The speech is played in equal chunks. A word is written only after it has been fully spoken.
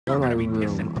my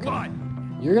room. Okay.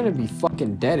 You're gonna be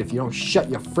fucking dead if you don't shut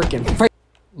your freaking face.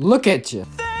 Look at you.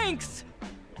 Thanks.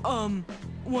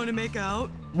 Wanna make out?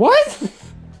 What?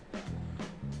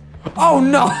 Oh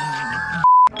no.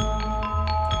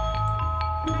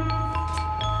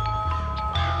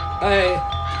 Hey.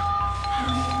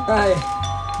 Hey.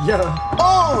 Yo.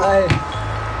 Oh. Hey.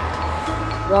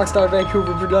 Rockstar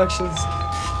Vancouver Productions.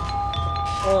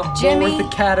 Oh, Jimmy, Bullworth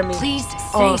Academy. Please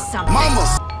say something.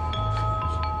 Mama.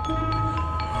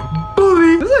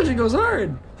 Bully. This actually goes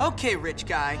hard. Okay, rich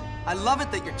guy. I love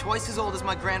it that you're twice as old as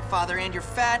my grandfather and you're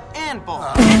fat and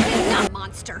bald. Not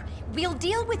monster. We'll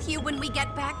deal with you when we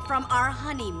get back from our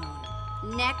honeymoon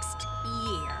next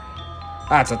year.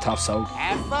 That's a tough soap.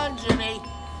 Have fun, Jimmy.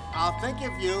 I'll think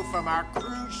of you from our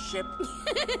cruise ship.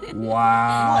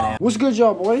 Wow. What's good,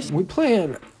 y'all, boys? We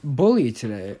playing Bully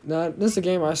today. Now, this is a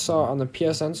game I saw on the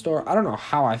PSN store. I don't know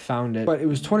how I found it, but it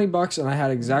was 20 bucks and I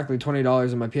had exactly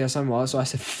 $20 in my PSN wallet, so I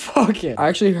said, fuck it. I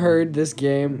actually heard this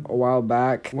game a while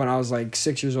back when I was like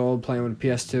 6 years old playing with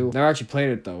PS2. Never actually played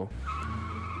it, though.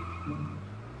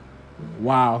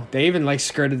 Wow. They even, like,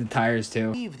 skirted the tires,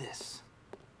 too. Leave this.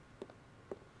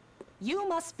 You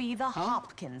must be the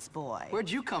Hopkins boy.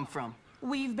 Where'd you come from?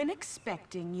 We've been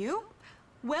expecting you.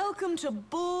 Welcome to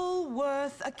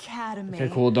Bullworth Academy.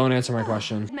 Okay, cool. Don't answer my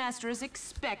question. Master is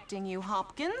expecting you,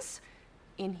 Hopkins,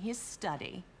 in his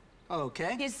study.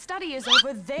 Okay. His study is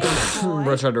over there, boy.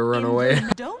 Bro tried to run away.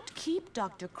 Don't keep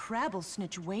Dr.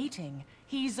 Crabblesnitch waiting.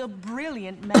 He's a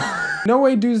brilliant man. No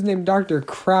way dude's named Dr.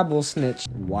 Crabblesnitch.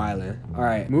 Wildin'.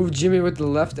 Alright, move Jimmy with the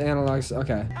left analogs.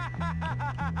 Okay.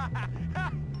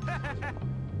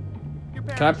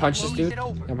 Can I punch this dude?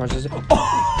 Can I punch this dude?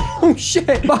 Oh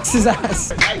shit! Box his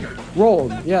ass!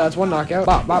 Rolled. Yeah, that's one knockout.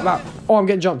 Bop, bop, bop. Oh, I'm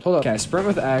getting jumped. Hold up. Okay, sprint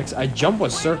with X. I jump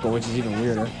with circle, which is even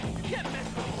weirder.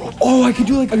 Oh, I could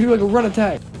do like a run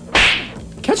attack.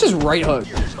 Catch his right hook.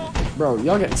 Bro,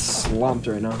 y'all getting slumped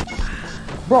right now.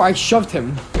 Bro, I shoved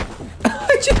him.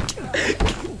 I just...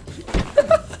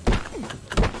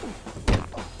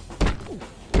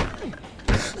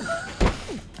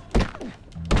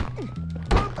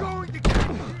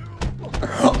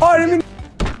 Oh, I didn't mean...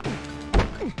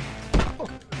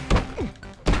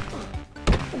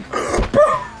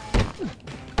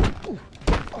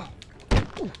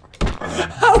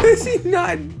 How is he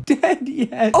not dead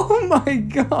yet? Oh my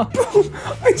god. Bro,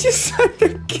 I just sat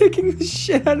there kicking the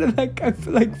shit out of that guy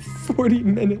for like 40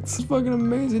 minutes. It's fucking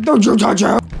amazing. Don't you touch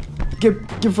him! Get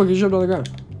fucking shoved on the ground.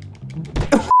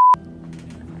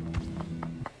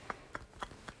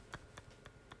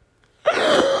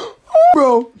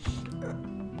 Bro.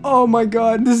 Oh my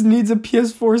god, this needs a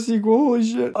PS4 sequel, holy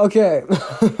shit. Okay,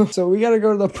 so we gotta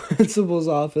go to the principal's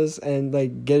office and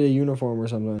like get a uniform or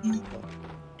something.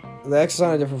 The X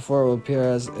on a different floor will appear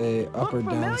as a up or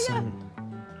down sign.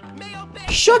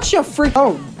 Shut your freak-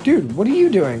 Oh, dude, what are you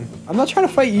doing? I'm not trying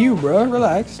to fight you, bro.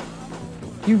 Relax.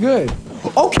 You good.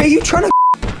 Okay, you trying to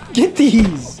get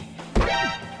these.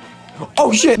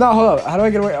 Oh shit, no, hold up. How do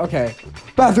I get away? Okay.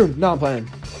 Bathroom, no, I'm playing.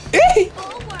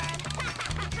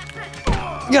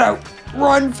 Get out!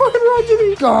 Run! Fucking run,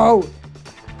 Jimmy! Go!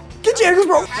 Get your ankles,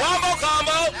 bro! Combo,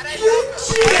 combo! Get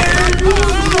your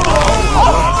ankles, bro!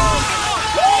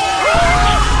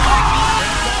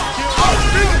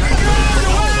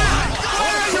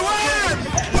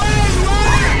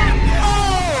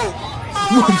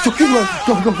 Run, fucking run!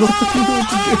 Go, go, go!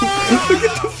 Look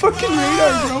at the fucking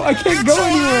radar, bro! I can't go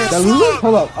anywhere!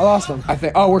 Hold up, I lost him. I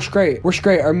think. Oh, we're straight. We're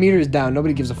straight. Our meter's down.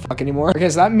 Nobody gives a fuck anymore. Okay,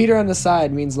 so that meter on the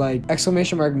side means like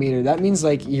exclamation mark meter. That means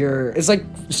like it's like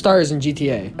stars in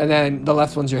GTA. And then the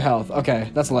left one's your health. Okay,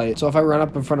 that's light. So if I run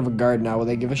up in front of a guard now, will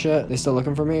they give a shit? They still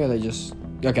looking for me or they just...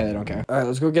 Okay, they don't care. All right,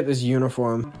 let's go get this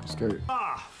uniform. Skirt.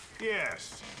 Ah,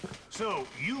 yes. So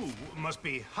you must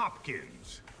be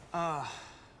Hopkins.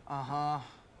 Uh-huh.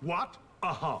 What?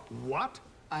 Uh-huh. What?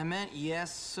 I meant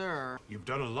yes, sir. You've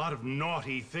done a lot of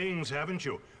naughty things, haven't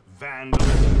you?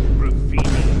 Vandalism,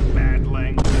 graffiti, bad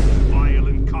language,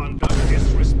 violent conduct,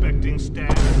 disrespecting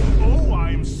staff. Oh,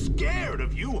 I'm scared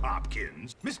of you,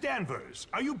 Hopkins. Miss Danvers,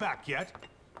 are you back yet?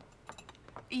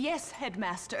 Yes,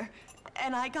 Headmaster.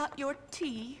 And I got your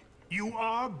tea. You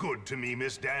are good to me,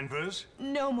 Miss Danvers.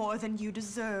 No more than you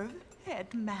deserve,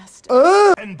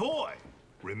 Headmaster. And boy,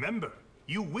 remember,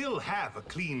 you will have a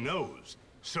clean nose.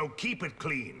 So keep it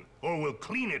clean, or we'll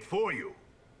clean it for you.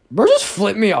 Bro, just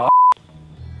flip me off.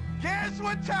 Guess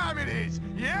what time it is?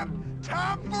 Yep,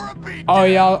 time for a beat. Oh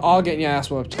yeah, I'll get your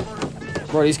ass whooped.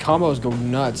 Bro, these combos go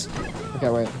nuts. Okay,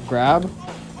 wait. Grab.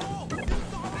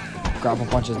 Grapple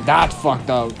punches. That's fucked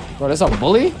up. Bro, that's a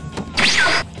bully?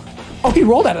 Oh, he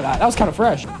rolled out of that. That was kind of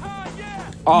fresh.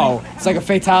 Oh, it's like a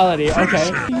fatality.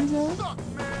 Okay.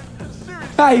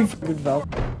 Hi, good fell.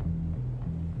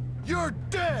 You're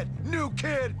dead, new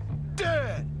kid.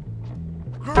 Dead.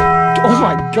 Oh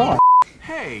my god.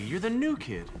 Hey, you're the new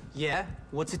kid. Yeah?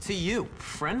 What's it to you?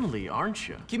 Friendly, aren't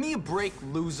you? Give me a break,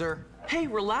 loser. Hey,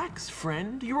 relax,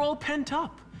 friend. You're all pent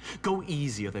up. Go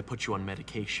easy or they put you on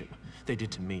medication. They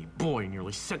did to me. Boy,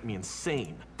 nearly sent me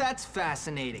insane. That's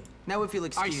fascinating. Now if you'll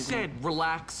excuse me. I said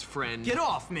relax, friend. Get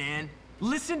off, man.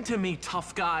 Listen to me,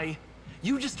 tough guy.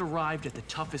 You just arrived at the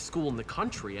toughest school in the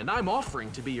country, and I'm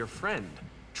offering to be your friend.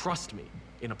 Trust me,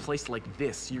 in a place like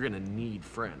this, you're gonna need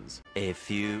friends. A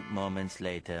few moments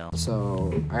later.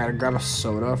 So, I gotta grab a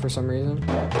soda for some reason.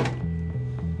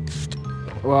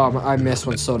 Well, I missed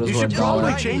when sodas were $1. You should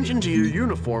probably change into your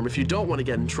uniform if you don't want to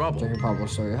get in trouble. Drink your pop will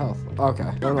restore your health.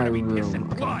 Okay, go to my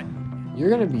room. Okay. You're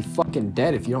gonna be fucking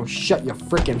dead if you don't shut your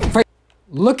freaking face.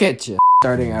 Look at you.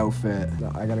 Starting outfit.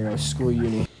 I gotta go to school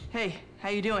uni. Hey, how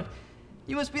you doing?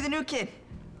 You must be the new kid.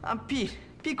 I'm Pete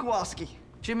Kowalski.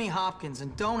 Jimmy Hopkins,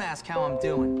 and don't ask how I'm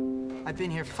doing. I've been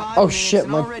here 5 Oh minutes shit,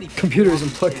 and my already computer isn't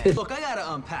plugged in. Look, I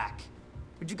gotta unpack.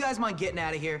 Would you guys mind getting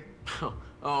out of here?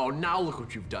 Oh, now look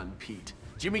what you've done, Pete.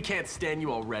 Jimmy can't stand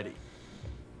you already.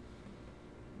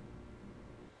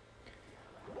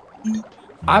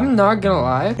 I'm not gonna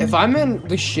lie. If I'm in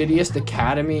the shittiest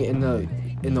academy in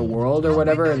the world or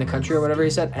whatever, in the country or whatever he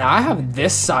said, and I have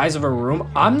this size of a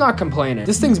room, I'm not complaining.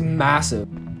 This thing's massive.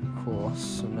 Cool,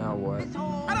 so now what?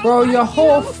 Bro, your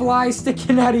whole fly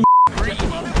sticking out of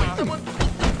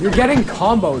You're getting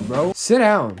comboed, bro. Sit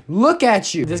down. Look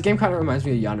at you. This game kind of reminds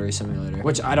me of Yandere Simulator,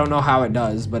 which I don't know how it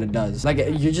does, but it does. Like,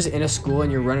 you're just in a school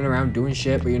and you're running around doing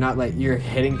shit, but you're not like, you're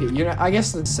hitting people. You're not, I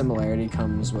guess the similarity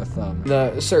comes with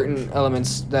the certain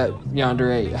elements that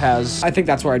Yandere has. I think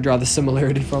that's where I draw the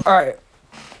similarity from. All right,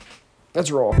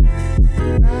 let's roll.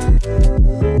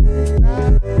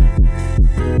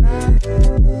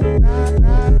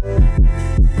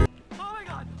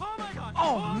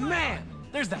 Oh, man!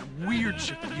 There's that weird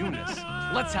chick, Eunice.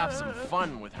 Let's have some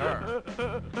fun with her.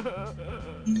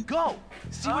 Go!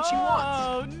 See what she wants.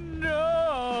 Oh,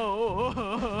 no!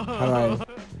 All right.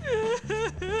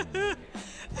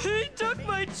 He took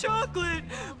my chocolate!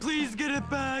 Please get it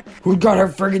back! Who got her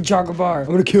friggin' chocolate bar? I'm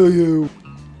gonna kill you.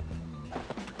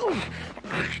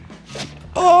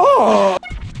 Oh!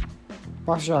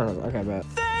 Box of chocolate. Okay, bet.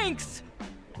 Thanks!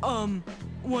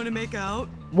 Wanna make out?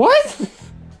 What?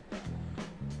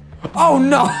 Oh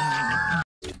no!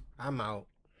 I'm out.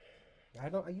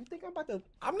 You think I'm about to?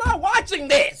 I'm not watching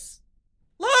this.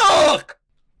 Look!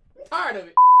 I'm tired of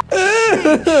it.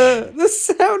 The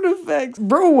sound effects.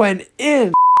 Bro went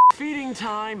in. Feeding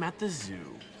time at the zoo.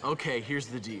 Okay, here's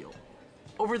the deal.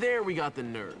 Over there, we got the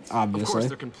nerds. Obviously. Of course,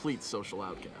 they're complete social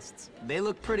outcasts. They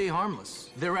look pretty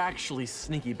harmless. They're actually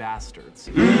sneaky bastards.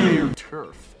 Their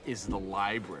turf is the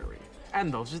library. And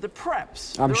those are the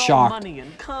preps. I'm They're shocked. all money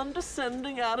and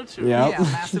condescending attitude. Yep. Yeah,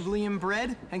 massively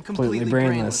inbred and completely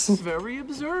brainless. Very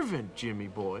observant, Jimmy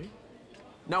boy.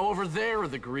 Now over there are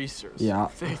the greasers. Yeah.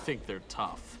 They think they're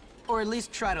tough. Or at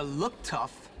least try to look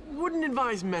tough. Wouldn't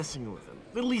advise messing with them.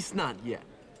 At least not yet.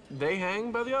 They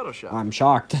hang by the auto shop. I'm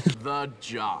shocked. The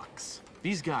jocks.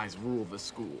 These guys rule the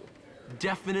school.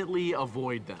 Definitely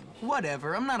avoid them.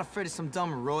 Whatever, I'm not afraid of some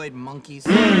dumb roid monkeys.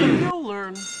 You'll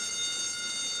learn.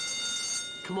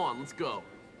 Come on, let's go.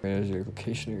 Where's your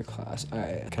location of your class?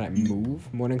 Alright, can I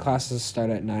move? Morning classes start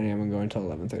at 9 a.m. and go until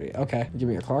 11:30. Okay, give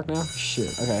me a clock now?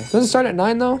 Shit, okay. Does it start at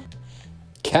 9 though?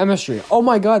 Chemistry. Oh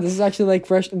my god, this is actually like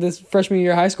this freshman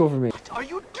year of high school for me. What are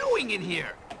you doing in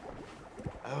here?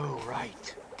 Oh,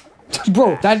 right.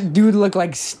 Bro, that dude looked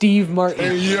like Steve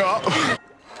Martin. Yeah.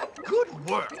 Good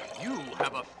work. You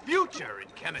have a future in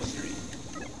chemistry.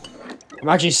 I'm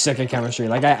actually sick of chemistry.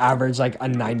 Like, I average like a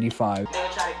 95.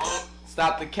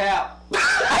 Stop the cap. Stop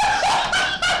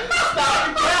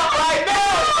the cap right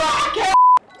now. Stop the cap.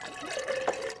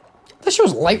 That shit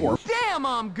was light work. Damn,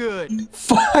 I'm good!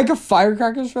 I got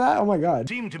firecrackers for that? Oh my god.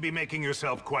 Seem to be making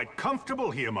yourself quite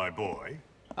comfortable here, my boy.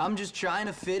 I'm just trying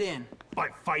to fit in. By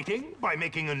fighting? By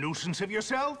making a nuisance of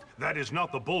yourself? That is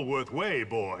not the Bullworth way,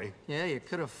 boy. Yeah, you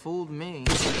could have fooled me.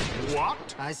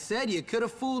 What? I said you could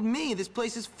have fooled me. This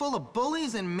place is full of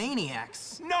bullies and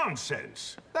maniacs.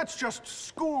 Nonsense. That's just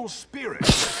school spirit.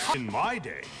 In my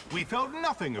day, we felt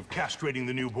nothing of castrating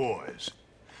the new boys.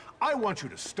 I want you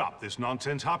to stop this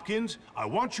nonsense, Hopkins. I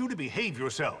want you to behave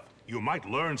yourself. You might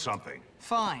learn something.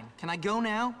 Fine. Can I go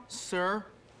now, sir?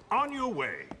 On your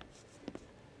way.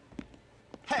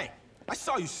 Hey, I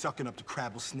saw you sucking up to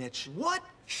Crabble Snitch. What?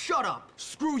 Shut up.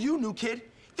 Screw you, new kid.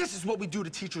 This is what we do to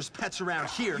teachers' pets around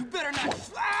here. You better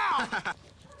not. Ow!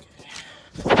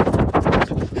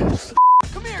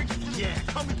 Come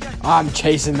I'm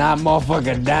chasing that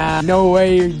motherfucker down. No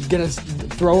way you're gonna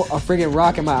throw a friggin'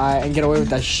 rock in my eye and get away with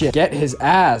that shit. Get his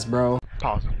ass, bro.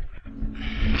 Pause.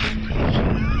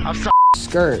 I'm sorry.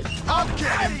 Skirt. I'm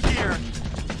getting here.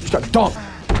 Skirt. Dump.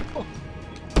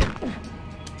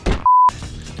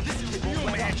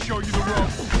 Man, show you the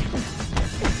ropes.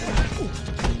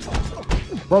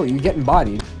 Bro, you getting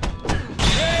bodied.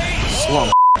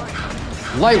 Slump.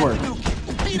 Light work.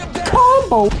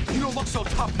 Combo. You don't look so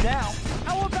tough now.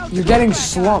 How about You're getting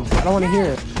slumped. I don't want to hear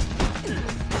it.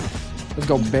 Let's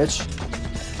go, bitch.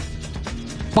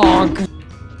 Bonk.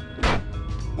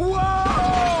 Whoa!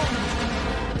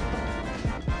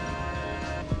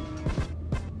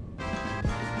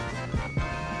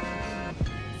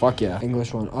 Fuck yeah.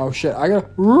 English one. Oh shit. I gotta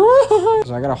run.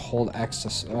 So I gotta hold X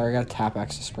to, or I gotta tap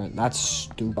X to sprint. That's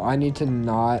stupid. I need to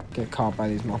not get caught by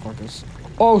these motherfuckers.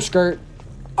 Oh, skirt.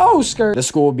 Oh, skirt. This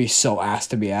school would be so ass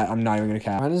to be at. I'm not even gonna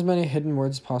cap. Find as many hidden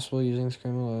words as possible using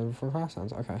screaming before class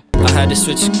sounds. Okay. I had to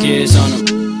switch gears on them.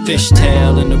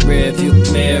 Fishtail in the rear view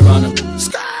mirror on them.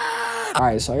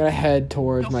 Alright, so I gotta head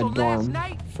towards my dorm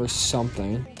for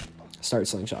something. Start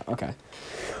slingshot. Okay.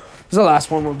 This is the last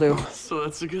one we'll do. So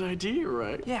that's a good idea,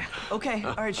 right? Yeah, okay.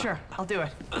 All right, sure. I'll do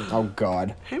it. Oh,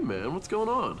 God. Hey, man, what's going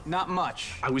on? Not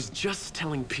much. I was just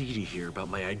telling Petey here about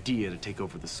my idea to take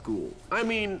over the school. I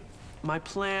mean, my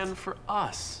plan for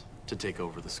us to take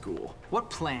over the school. What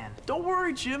plan? Don't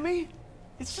worry, Jimmy.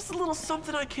 It's just a little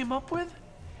something I came up with.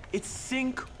 It's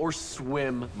sink or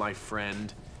swim, my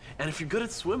friend. And if you're good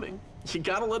at swimming, you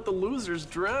gotta let the losers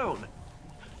drown.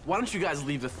 Why don't you guys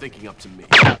leave the thinking up to me?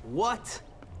 What?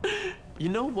 You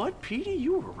know what, Petey?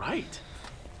 You were right.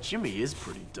 Jimmy is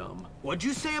pretty dumb. What'd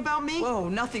you say about me? Whoa,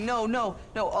 nothing. No.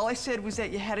 All I said was that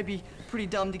you had to be pretty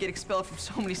dumb to get expelled from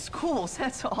so many schools.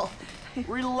 That's all.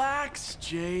 Relax,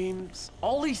 James.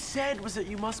 All he said was that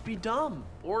you must be dumb.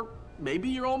 Or maybe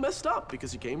you're all messed up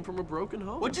because you came from a broken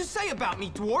home. What'd you say about me,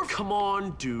 dwarf? Come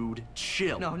on, dude.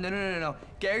 Chill. No.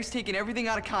 Gary's taking everything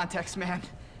out of context, man.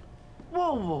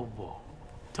 Whoa.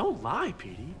 Don't lie,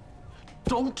 Petey.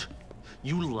 Don't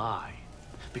you lie.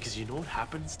 Because you know what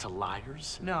happens to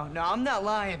liars? No, I'm not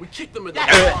lying. We kick them in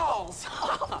the balls.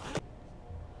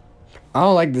 I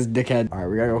don't like this dickhead. Alright,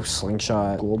 we gotta go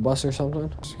slingshot school bus or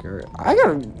something. Scary. I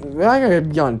gotta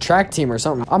be on track team or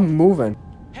something. I'm moving.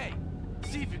 Hey,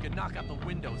 see if you can knock out the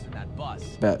windows in that bus.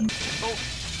 Bet. Oh,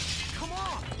 come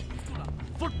on. Let's go to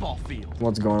the football field.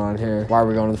 What's going on here? Why are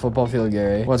we going to the football field,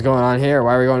 Gary? What's going on here?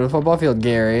 Why are we going to the football field,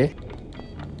 Gary?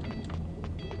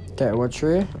 Okay, what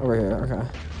tree? Over here, okay.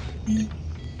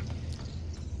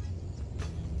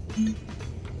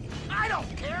 I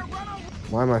don't care. Run over.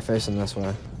 Why am I facing this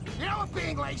way? You know what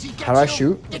being lazy gets How do I you?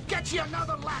 shoot? It gets you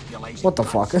another lap, you lazy What the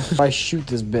cunt. fuck? If I shoot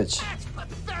this bitch. That's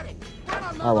pathetic. Run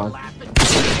I another won. lap and...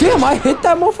 Damn, I hit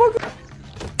that motherfucker?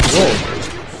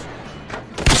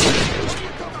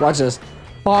 Whoa. Watch this.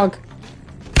 Bonk.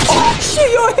 Oh,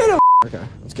 shit, yo, I hit him. Okay,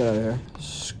 let's get out of here.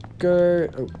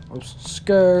 Skirt. Oh, oops.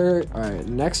 Skirt. Alright,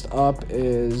 next up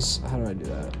is... How do I do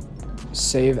that?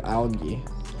 Save algae.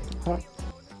 Huh?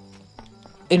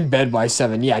 In bed by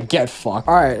 7. Yeah, get fucked.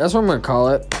 Alright, that's what I'm gonna call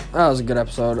it. That was a good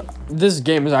episode. This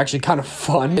game is actually kind of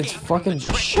fun. It's fucking...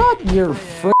 Shut your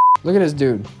frick. Look at this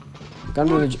dude. Got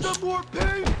him to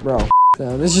the... Bro.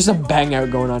 There's just a bang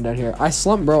out going on down here. I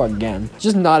slumped bro again. It's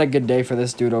just not a good day for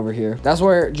this dude over here. That's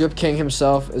where Drip King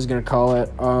himself is gonna call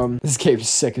it. This game's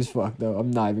sick as fuck though.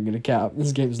 I'm not even gonna cap.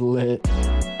 This game's lit.